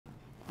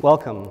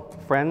Welcome,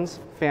 friends,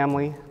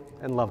 family,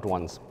 and loved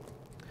ones.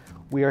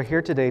 We are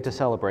here today to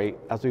celebrate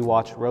as we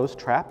watch Rose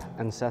Trapp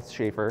and Seth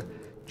Schaefer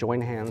join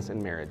hands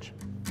in marriage.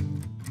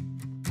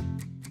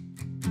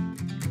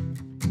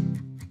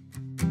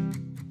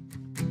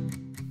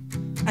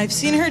 I've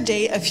seen her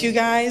date a few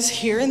guys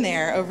here and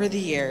there over the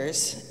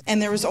years,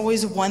 and there was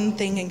always one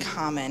thing in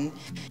common.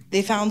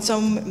 They found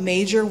some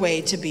major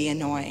way to be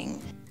annoying.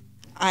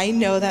 I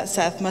know that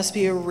Seth must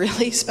be a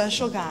really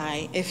special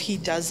guy if he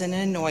doesn't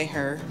annoy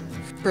her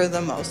for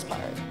the most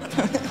part.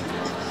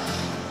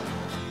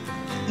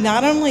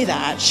 Not only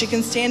that, she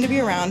can stand to be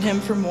around him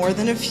for more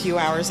than a few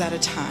hours at a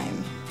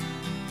time.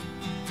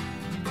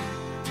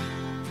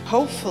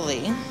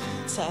 Hopefully,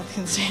 Seth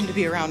can stand to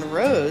be around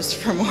Rose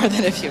for more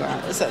than a few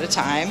hours at a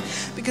time,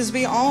 because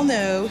we all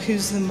know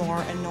who's the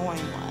more annoying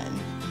one.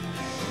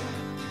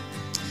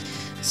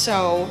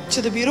 So, to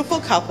the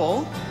beautiful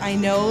couple, I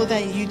know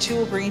that you two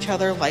will bring each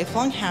other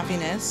lifelong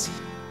happiness,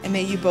 and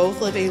may you both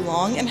live a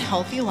long and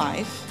healthy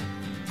life,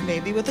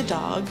 maybe with a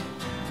dog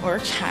or a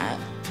cat.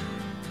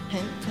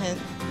 Hint, hint,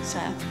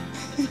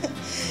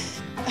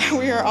 Seth.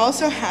 We are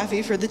also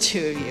happy for the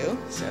two of you,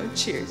 so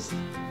cheers.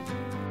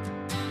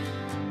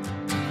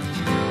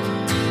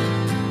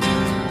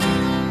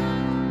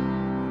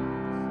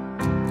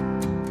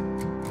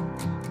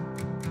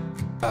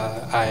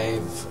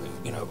 I've,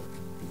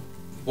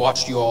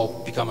 watched you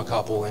all become a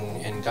couple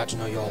and got to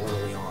know you all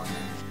early on.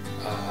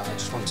 I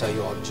just want to tell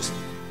you all to just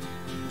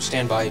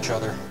stand by each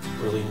other,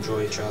 really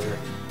enjoy each other,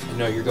 and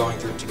know you're going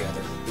through it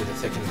together, through the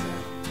thick and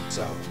thin.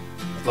 So,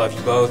 I love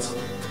you both.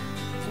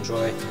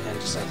 Enjoy,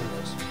 and to Seth and Rose.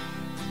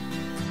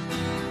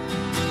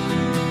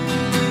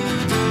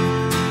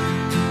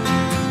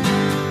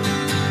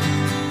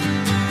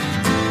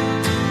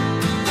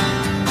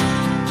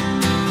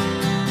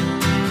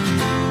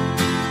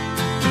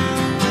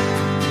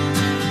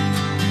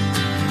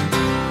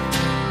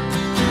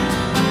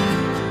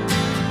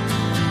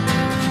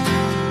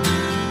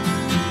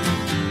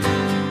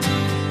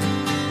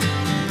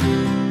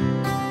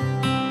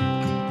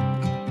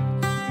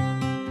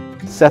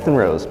 Seth and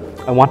Rose,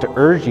 I want to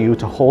urge you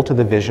to hold to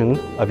the vision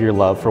of your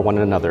love for one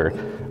another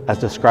as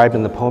described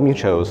in the poem you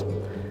chose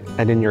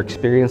and in your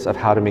experience of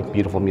how to make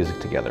beautiful music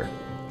together.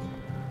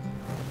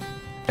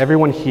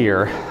 Everyone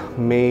here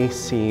may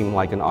seem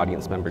like an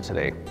audience member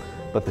today,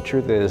 but the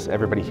truth is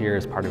everybody here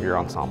is part of your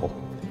ensemble.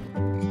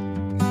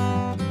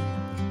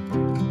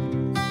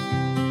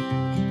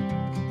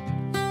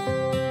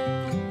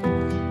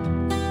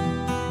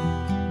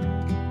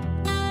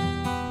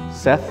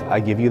 Seth, I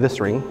give you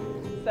this ring.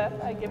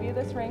 Seth, I give you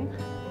this ring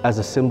as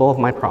a symbol of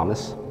my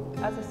promise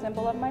as a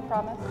symbol of my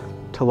promise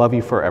to love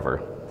you forever.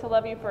 to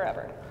love you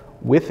forever.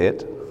 With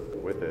it,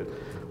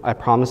 I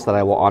promise that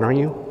I will honor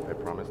you,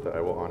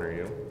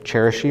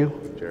 cherish you,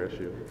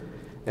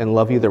 and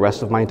love you the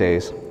rest of my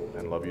days,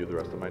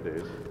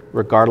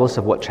 regardless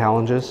of what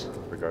challenges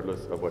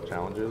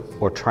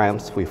or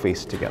triumphs we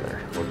face together.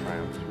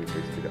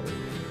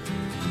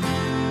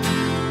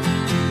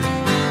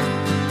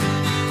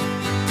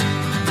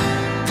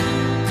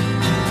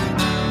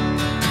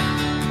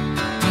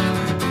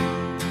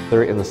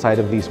 In the sight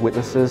of these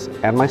witnesses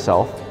and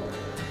myself,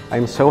 I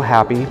am so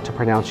happy to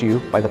pronounce you,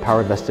 by the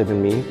power vested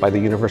in me by the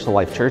Universal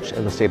Life Church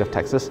in the state of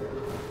Texas,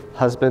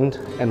 husband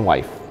and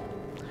wife.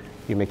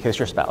 You may kiss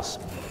your spouse.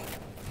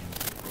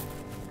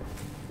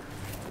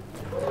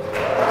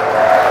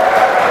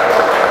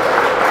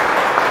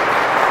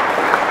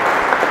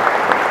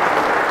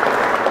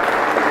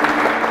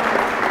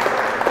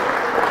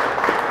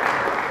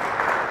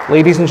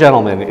 Ladies and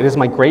gentlemen, it is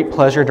my great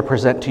pleasure to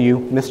present to you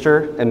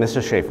Mr. and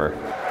Mrs. Schaefer.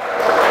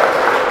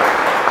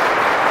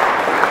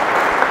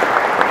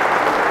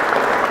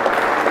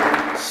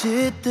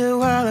 Sit there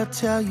while I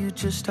tell you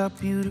just how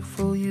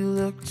beautiful you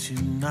look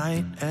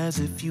tonight. As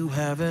if you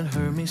haven't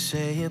heard me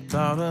say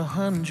about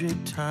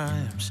 100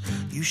 times.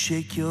 You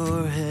shake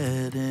your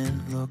head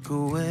and look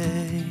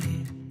away.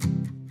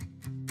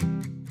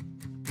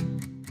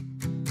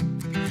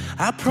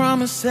 I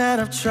promise that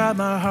I've tried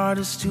my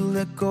hardest to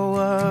let go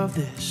of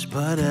this,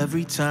 but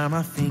every time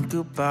I think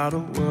about a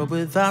world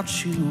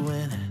without you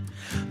in it,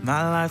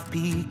 my life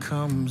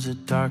becomes a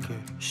darker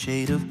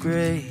shade of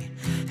gray.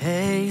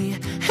 Hey,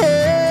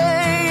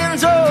 hey,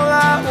 and all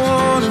I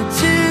wanna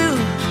do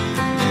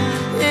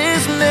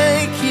is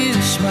make you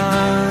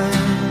smile.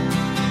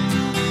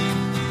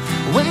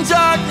 When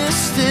darkness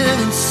still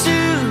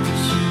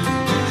ensues,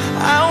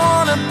 I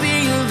wanna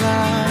be your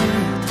light.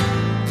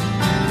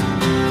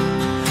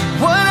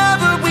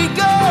 Whatever we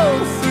go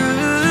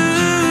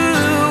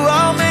through,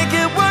 I'll make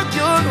it worth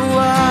your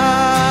while.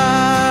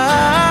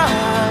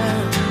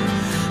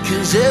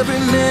 'Cause every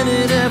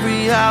minute,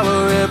 every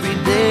hour, every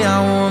day,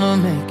 I wanna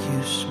make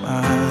you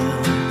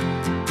smile.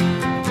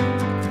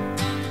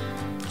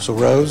 So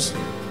Rose,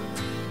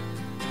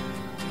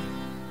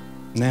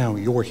 now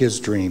you're his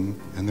dream,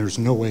 and there's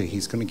no way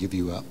he's going to give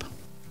you up.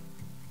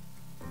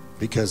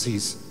 Because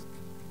he's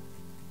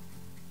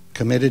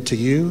committed to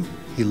you,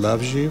 he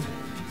loves you,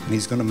 and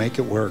he's going to make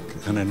it work,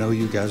 and I know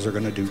you guys are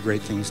going to do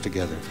great things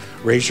together.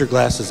 Raise your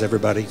glasses,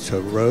 everybody,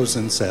 to Rose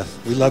and Seth.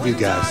 We love you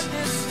guys.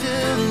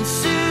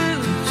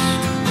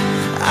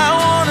 I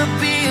want to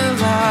be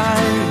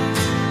alive.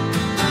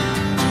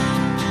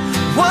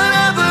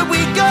 Whatever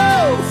we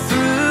go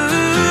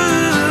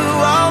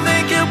through, I'll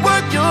make it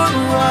worth your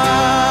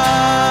while.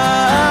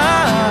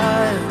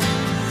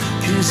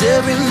 'Cause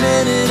every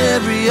minute,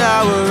 every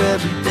hour,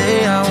 every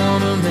day, I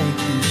want to make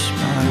you smile.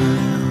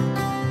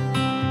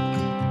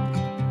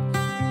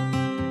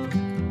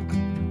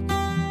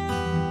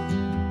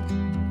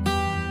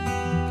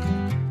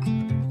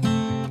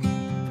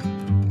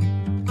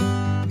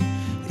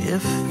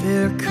 If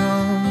there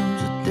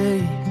comes a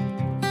day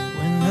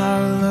when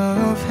our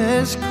love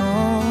has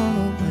gone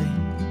away,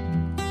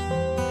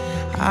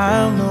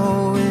 I'll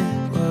know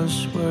it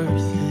was worth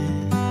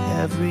it.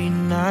 Every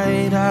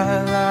night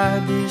I lie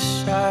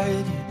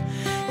beside you,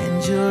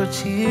 and your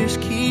tears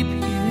keep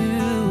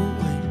you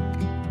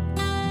awake.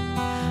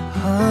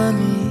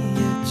 Honey,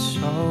 it's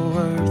all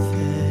worth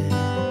it.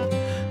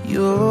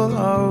 You'll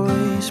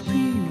always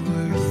be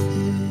worth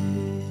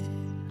it.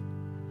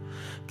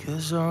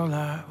 'Cause all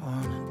I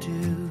wanna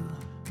do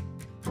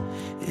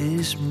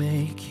is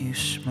make you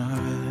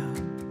smile.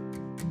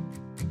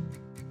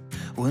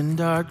 When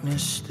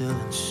darkness still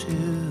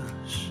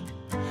ensues,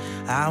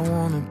 I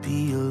wanna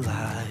be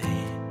alive.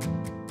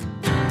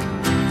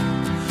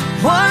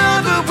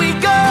 Whatever we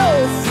go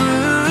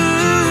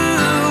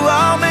through,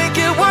 I'll make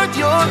it worth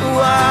your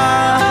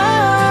while.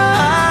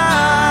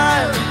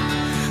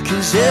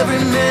 'Cause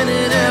every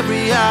minute,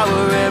 every hour,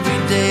 every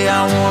day,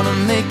 I wanna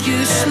make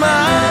you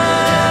smile.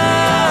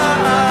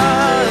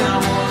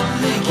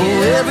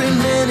 Oh, every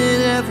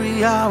minute, every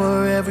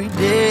hour, every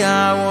day,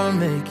 I wanna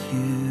make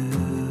you